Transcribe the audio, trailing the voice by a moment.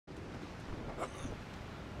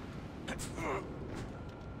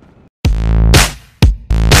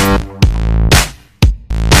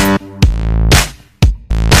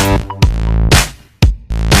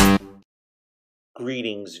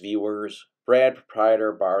Greetings, viewers. Brad,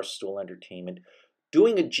 proprietor, Barstool Entertainment,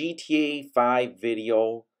 doing a GTA 5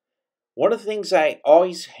 video. One of the things I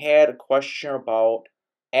always had a question about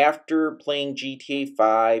after playing GTA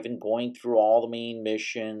 5 and going through all the main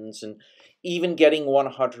missions and even getting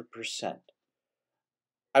 100%.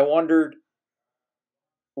 I wondered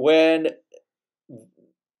when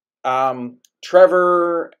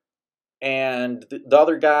Trevor and the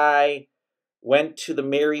other guy went to the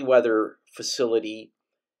Merryweather facility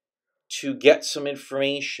to get some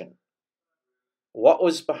information. What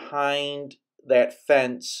was behind that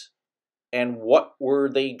fence and what were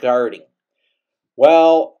they guarding?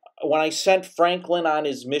 Well, when I sent Franklin on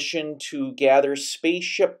his mission to gather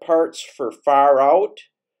spaceship parts for Far Out,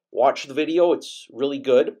 watch the video, it's really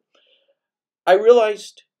good, I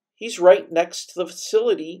realized he's right next to the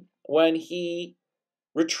facility when he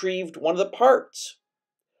retrieved one of the parts.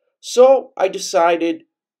 So I decided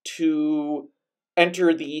to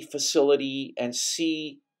enter the facility and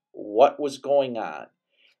see what was going on.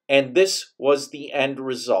 And this was the end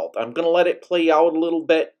result. I'm going to let it play out a little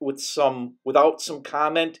bit without some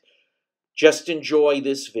comment. Just enjoy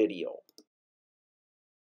this video.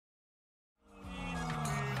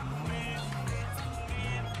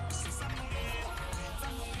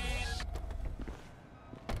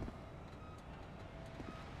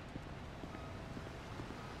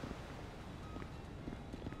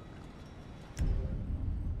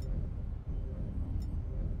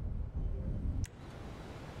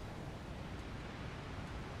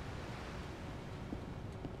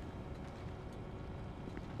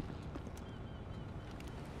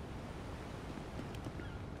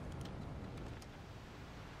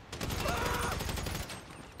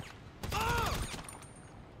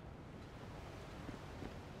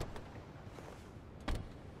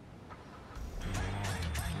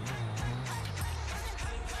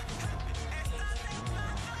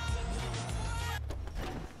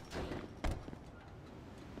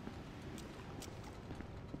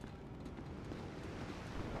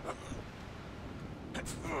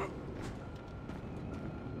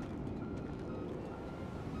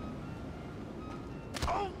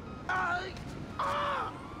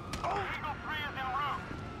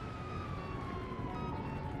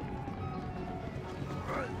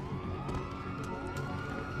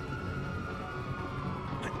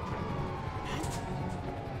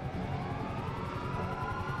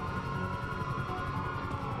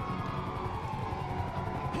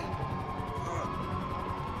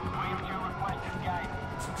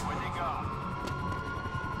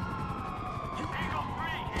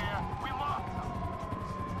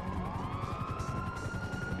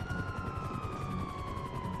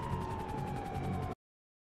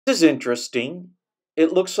 This is interesting.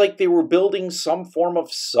 It looks like they were building some form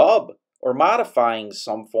of sub or modifying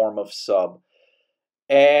some form of sub.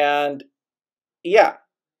 And yeah,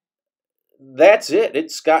 that's it.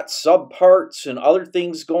 It's got sub parts and other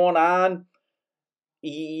things going on.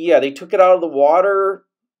 Yeah, they took it out of the water,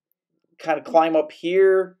 kind of climb up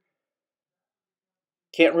here.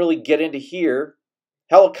 Can't really get into here.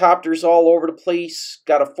 Helicopters all over the place.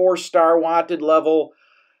 Got a 4-star wanted level.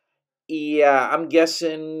 Yeah, I'm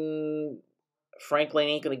guessing Franklin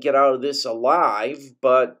ain't going to get out of this alive,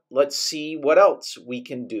 but let's see what else we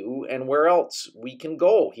can do and where else we can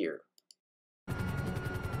go here.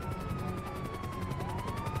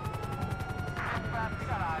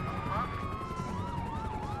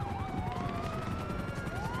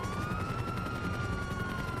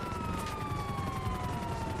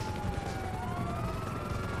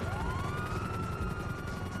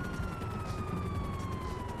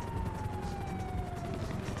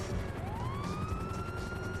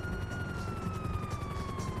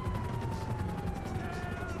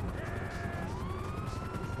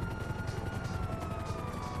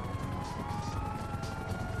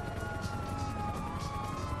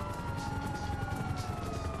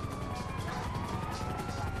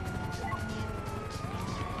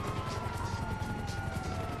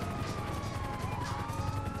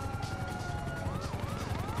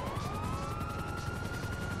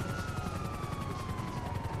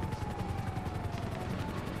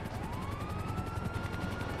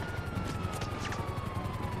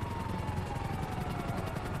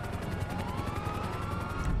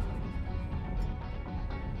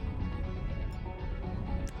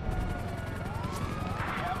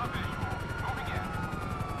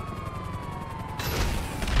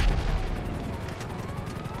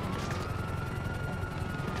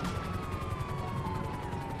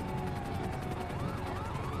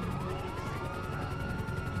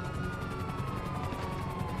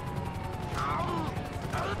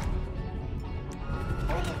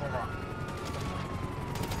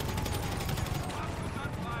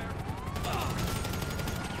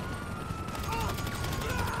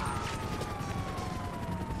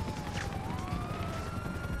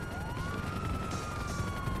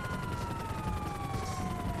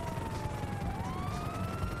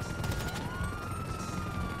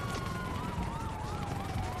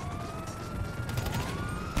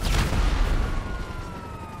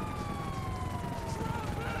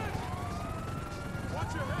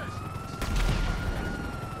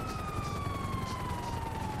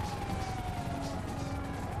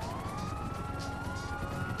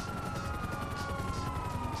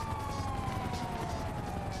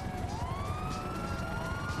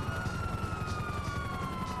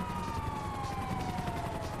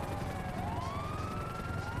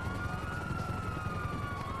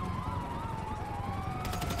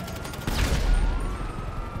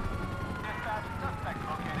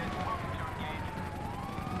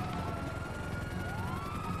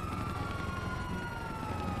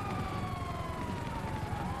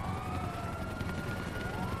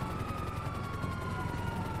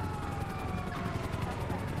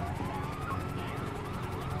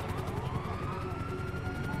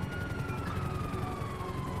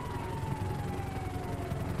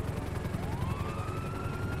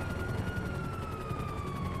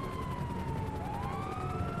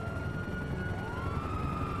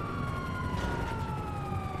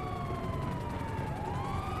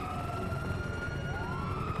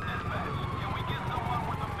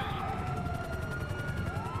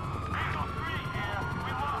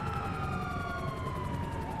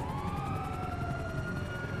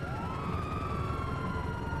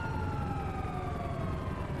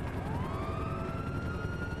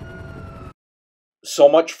 So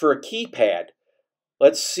much for a keypad.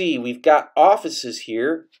 Let's see, we've got offices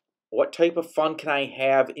here. What type of fun can I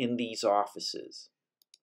have in these offices?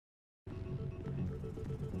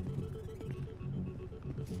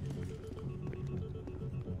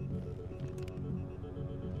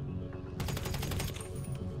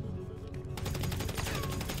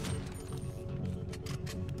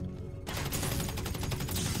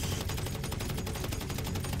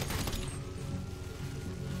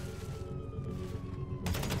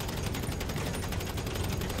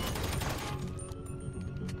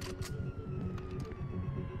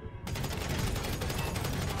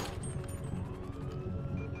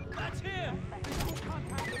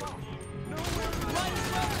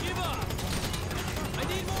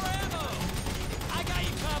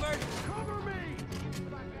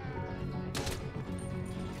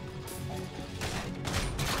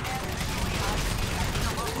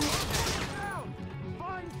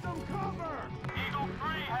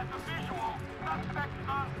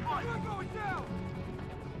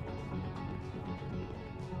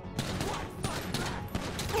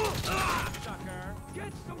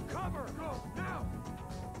 Get some cover! Go, now!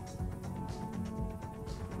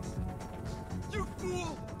 You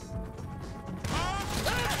fool!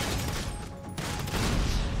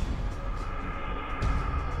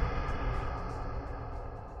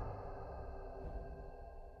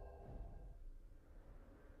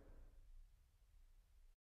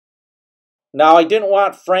 Now, I didn't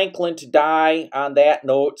want Franklin to die on that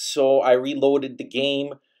note, so I reloaded the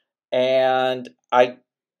game, and I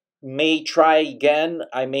may try again.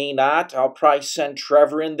 I may not. I'll probably send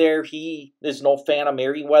Trevor in there. He is no fan of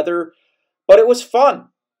Merryweather, but it was fun.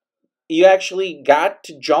 You actually got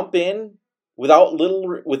to jump in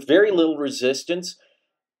with very little resistance,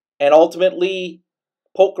 and ultimately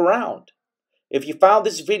poke around. If you found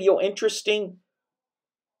this video interesting,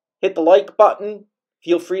 hit the like button.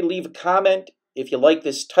 Feel free to leave a comment. If you like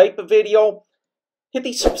this type of video, hit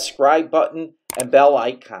the subscribe button and bell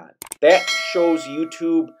icon. That shows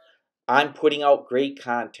YouTube I'm putting out great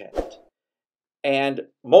content. And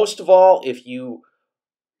most of all, if you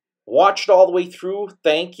watched all the way through,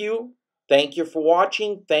 thank you. Thank you for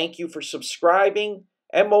watching. Thank you for subscribing.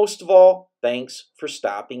 And most of all, thanks for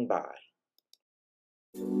stopping by.